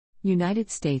United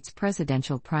States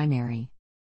presidential primary.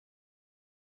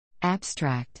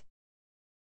 Abstract.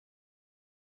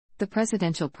 The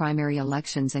presidential primary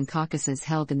elections and caucuses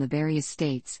held in the various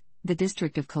states, the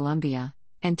District of Columbia,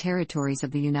 and territories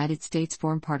of the United States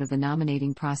form part of the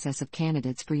nominating process of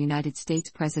candidates for United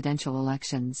States presidential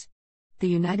elections. The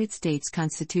United States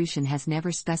Constitution has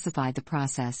never specified the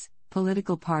process.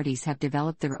 Political parties have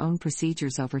developed their own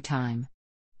procedures over time.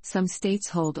 Some states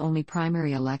hold only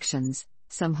primary elections,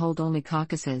 some hold only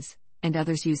caucuses, and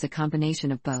others use a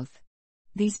combination of both.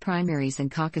 These primaries and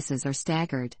caucuses are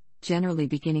staggered, generally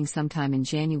beginning sometime in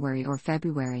January or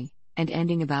February, and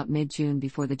ending about mid-June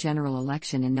before the general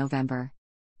election in November.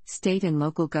 State and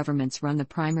local governments run the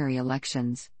primary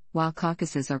elections, while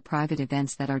caucuses are private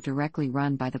events that are directly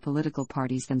run by the political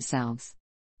parties themselves.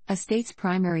 A state's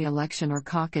primary election or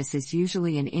caucus is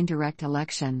usually an indirect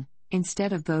election.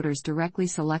 Instead of voters directly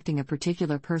selecting a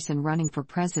particular person running for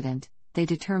president, they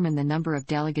determine the number of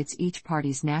delegates each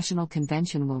party's national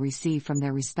convention will receive from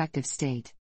their respective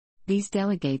state. These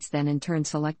delegates then in turn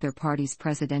select their party's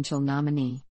presidential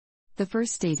nominee. The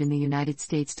first state in the United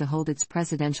States to hold its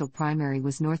presidential primary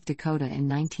was North Dakota in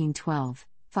 1912,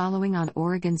 following on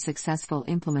Oregon's successful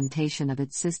implementation of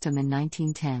its system in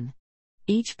 1910.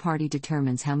 Each party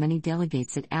determines how many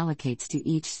delegates it allocates to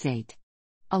each state.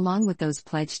 Along with those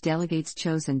pledged delegates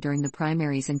chosen during the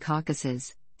primaries and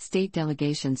caucuses, state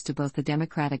delegations to both the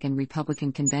Democratic and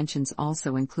Republican conventions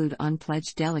also include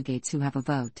unpledged delegates who have a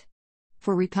vote.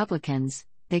 For Republicans,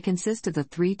 they consist of the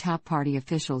three top party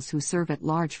officials who serve at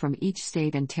large from each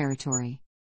state and territory.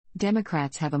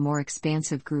 Democrats have a more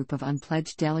expansive group of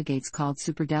unpledged delegates called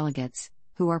superdelegates,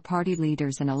 who are party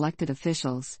leaders and elected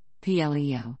officials,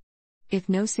 PLEO. If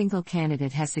no single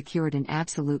candidate has secured an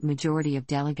absolute majority of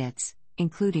delegates,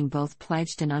 including both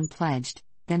pledged and unpledged,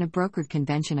 then a brokered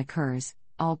convention occurs.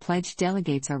 All pledged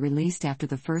delegates are released after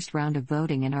the first round of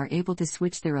voting and are able to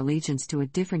switch their allegiance to a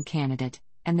different candidate,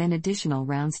 and then additional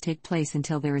rounds take place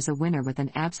until there is a winner with an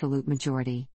absolute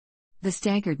majority. The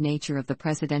staggered nature of the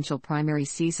presidential primary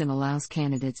season allows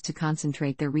candidates to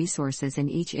concentrate their resources in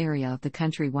each area of the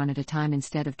country one at a time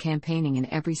instead of campaigning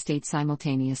in every state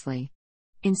simultaneously.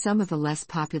 In some of the less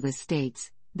populous states,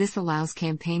 this allows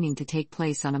campaigning to take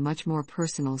place on a much more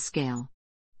personal scale.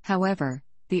 However,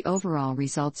 the overall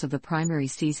results of the primary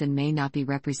season may not be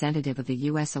representative of the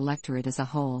U.S. electorate as a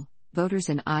whole. Voters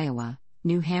in Iowa,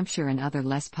 New Hampshire, and other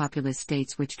less populous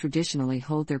states which traditionally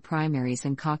hold their primaries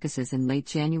and caucuses in late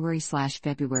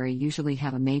January/February usually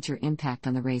have a major impact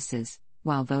on the races,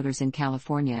 while voters in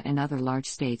California and other large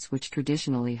states which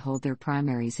traditionally hold their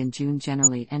primaries in June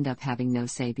generally end up having no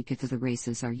say because the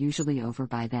races are usually over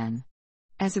by then.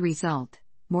 As a result,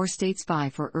 more states vie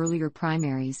for earlier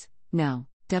primaries,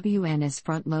 WN is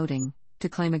front-loading, to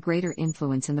claim a greater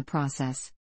influence in the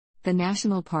process. The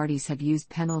national parties have used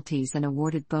penalties and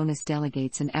awarded bonus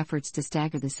delegates in efforts to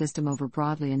stagger the system over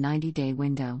broadly a 90-day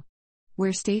window.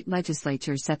 Where state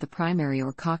legislatures set the primary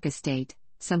or caucus date,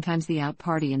 sometimes the out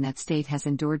party in that state has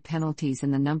endured penalties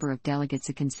in the number of delegates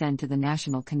it can send to the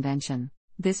national convention.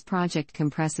 This project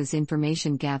compresses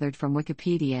information gathered from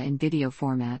Wikipedia in video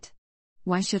format.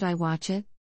 Why should I watch it?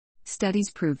 Studies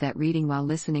prove that reading while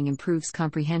listening improves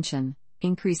comprehension,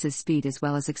 increases speed as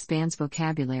well as expands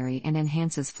vocabulary and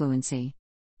enhances fluency.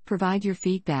 Provide your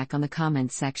feedback on the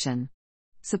comments section.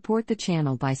 Support the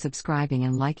channel by subscribing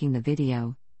and liking the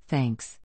video. Thanks.